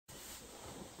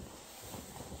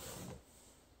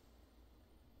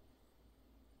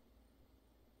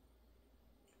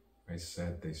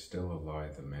said they still allow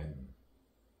them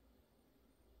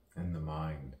in the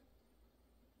mind.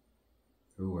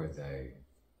 Who are they?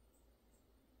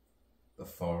 The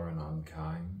foreign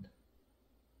unkind?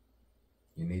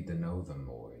 You need to know them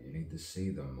more. You need to see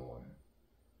them more.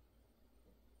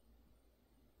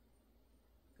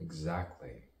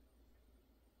 Exactly.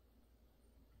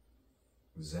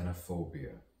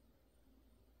 Xenophobia.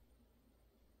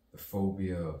 The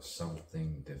phobia of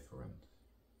something different.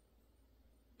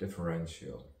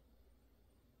 Differential.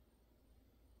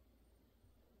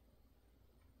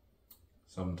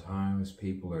 Sometimes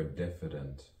people are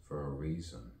diffident for a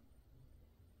reason.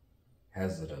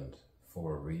 Hesitant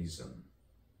for a reason.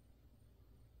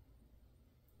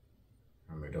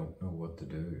 And they don't know what to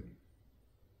do.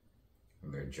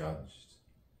 And they're judged,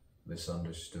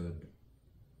 misunderstood.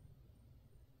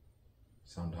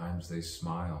 Sometimes they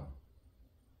smile.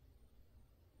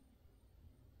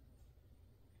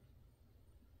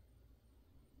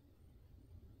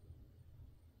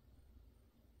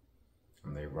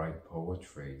 And they write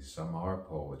poetry. Some are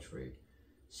poetry.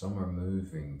 Some are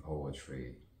moving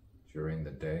poetry during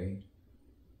the day,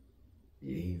 the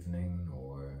evening,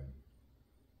 or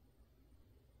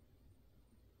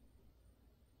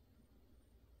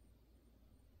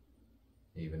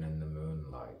even in the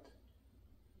moonlight.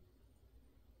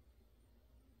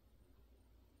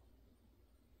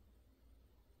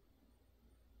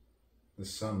 The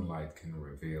sunlight can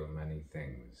reveal many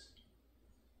things.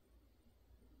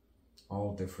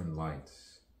 All different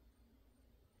lights.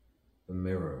 The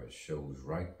mirror shows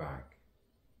right back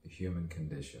the human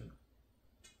condition,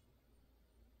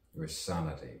 your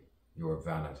sanity, your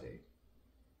vanity.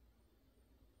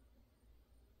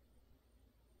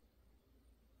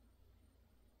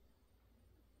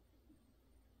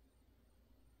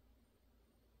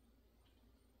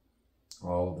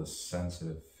 All the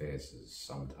sensitive faces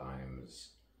sometimes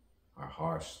are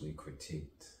harshly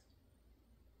critiqued.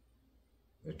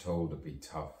 They're told to be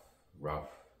tough,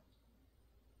 rough,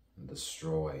 and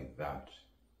destroy that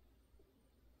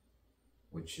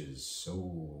which is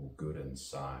so good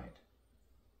inside.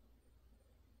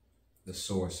 The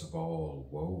source of all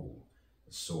woe,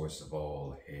 the source of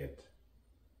all hate,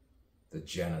 the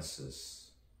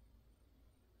genesis,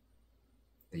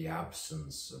 the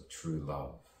absence of true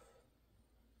love.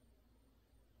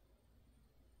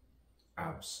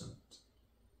 Absent.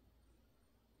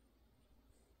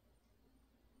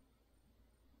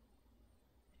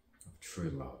 Of true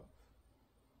love.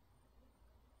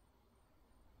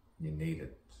 You need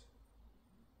it.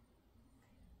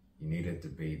 You need it to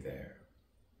be there.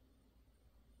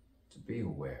 To be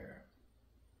aware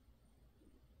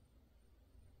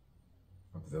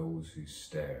of those who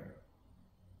stare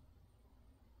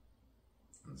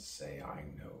and say, I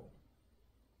know.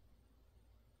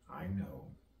 I know.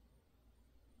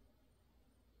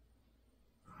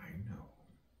 I know.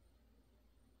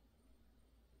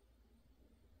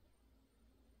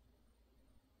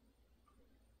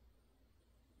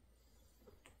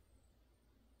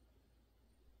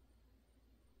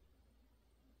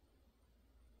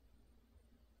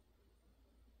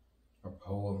 A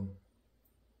poem,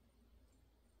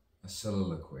 a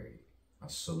soliloquy, a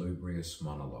salubrious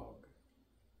monologue.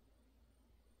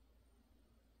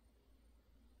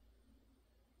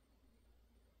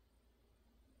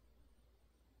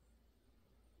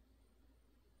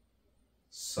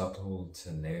 Subtle,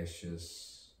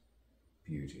 tenacious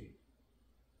beauty.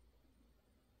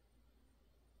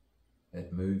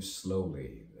 It moves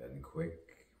slowly, then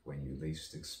quick when you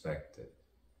least expect it.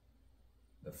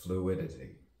 The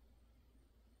fluidity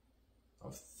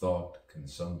of thought can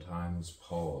sometimes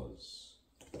pause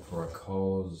for a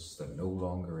cause that no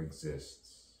longer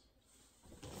exists.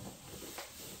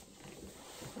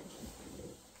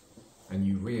 And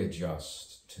you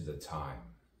readjust to the time.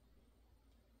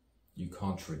 You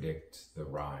contradict the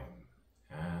rhyme,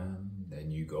 and then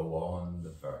you go on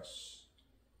the verse,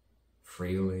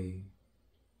 freely,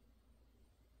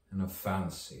 in a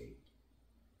fancy,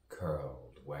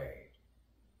 curled way.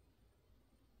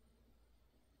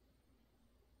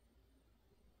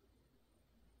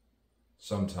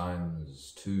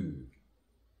 Sometimes two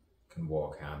can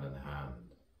walk hand in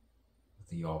hand with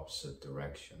the opposite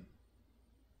direction.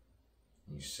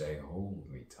 You say, hold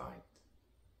me tight.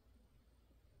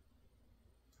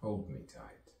 Hold me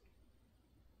tight.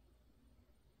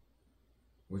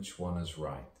 Which one is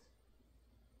right?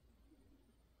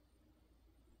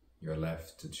 You're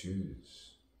left to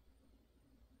choose.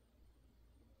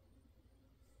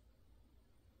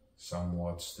 Some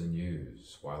watch the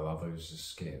news while others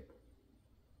escape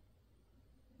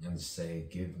and say,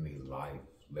 give me life,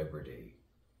 liberty,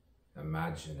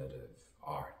 imaginative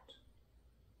art.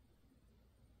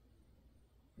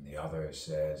 And the other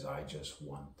says, I just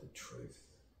want the truth.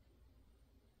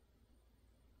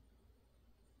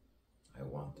 I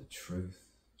want the truth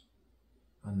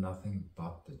and nothing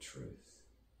but the truth.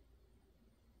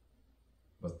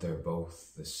 But they're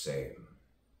both the same,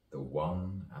 the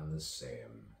one and the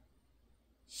same,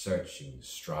 searching,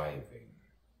 striving,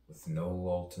 with no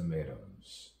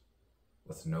ultimatums,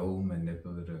 with no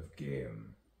manipulative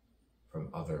game from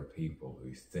other people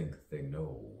who think they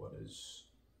know what is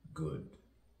good.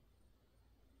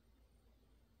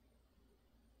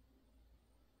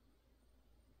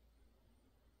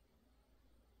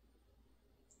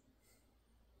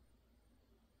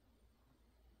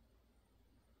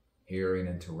 Hearing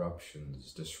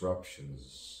interruptions,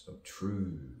 disruptions of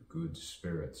true good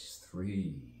spirits,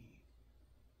 three,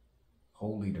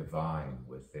 wholly divine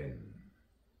within,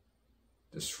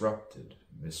 disrupted,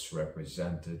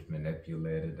 misrepresented,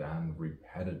 manipulated, and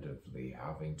repetitively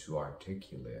having to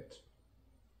articulate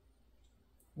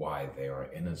why they are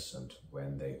innocent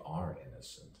when they are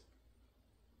innocent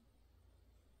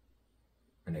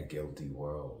in a guilty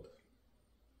world.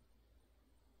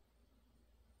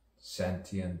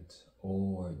 Sentient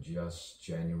or just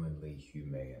genuinely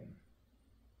humane.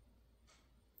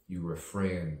 You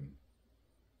refrain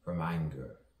from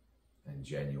anger and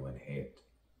genuine hate.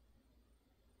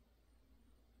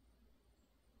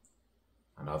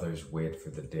 And others wait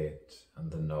for the date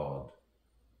and the nod.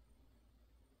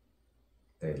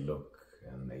 They look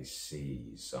and they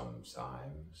see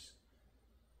sometimes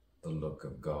the look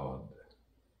of God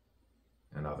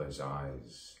in others'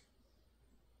 eyes.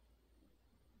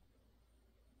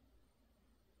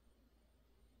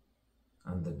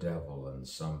 And the devil in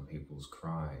some people's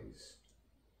cries.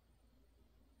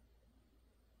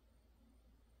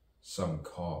 Some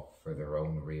cough for their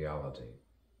own reality.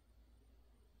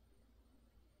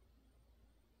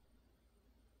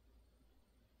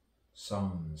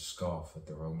 Some scoff at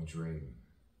their own dream.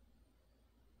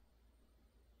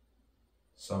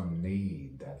 Some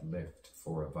need that lift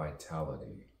for a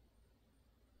vitality,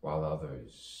 while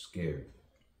others give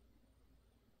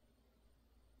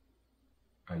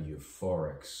a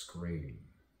euphoric scream,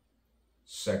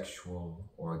 sexual,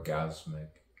 orgasmic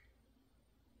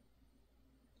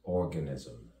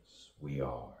organisms we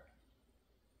are.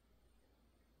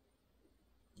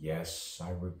 Yes, I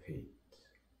repeat,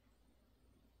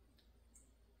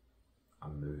 a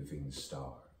moving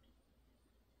star.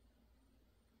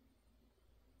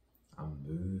 A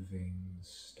moving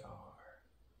star.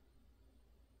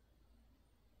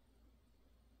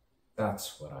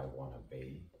 That's what I want to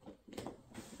be.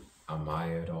 Am I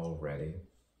it already?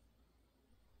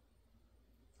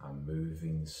 A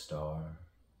moving star.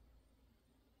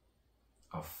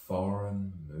 A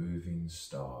foreign moving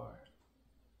star.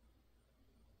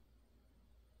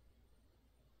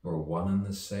 We're one and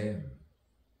the same.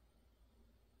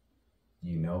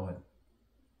 You know it.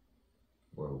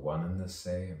 We're one and the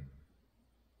same.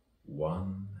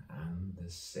 One and the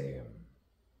same.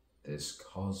 This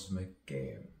cosmic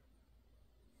game.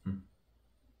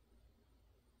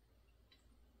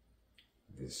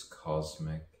 This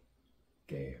cosmic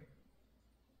game.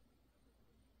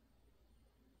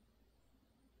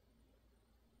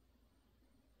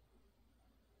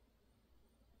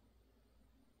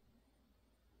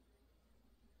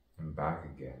 And back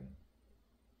again.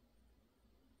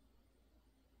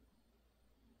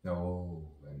 No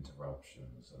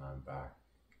interruptions, and I'm back.